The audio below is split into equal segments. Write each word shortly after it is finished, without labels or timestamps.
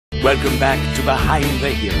Welcome back to Behind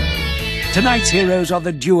the Hero. Tonight's heroes are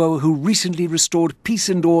the duo who recently restored peace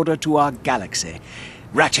and order to our galaxy,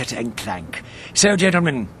 Ratchet and Clank. So,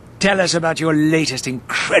 gentlemen, tell us about your latest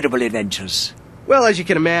incredible adventures. Well, as you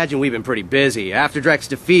can imagine, we've been pretty busy. After Drek's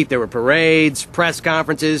defeat, there were parades, press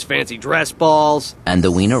conferences, fancy dress balls. And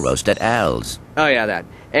the wiener roast at Al's. Oh, yeah, that.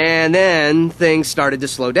 And then things started to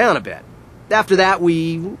slow down a bit. After that,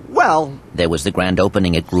 There was the grand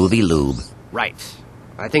opening at Groovy Lube. Right.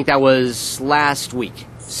 I think that was last week.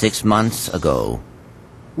 6 months ago.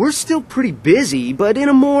 We're still pretty busy, but in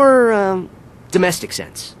a more, domestic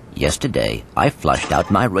sense. Yesterday, I flushed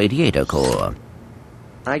out my radiator core.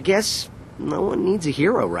 I guess no one needs a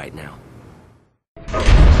hero right now.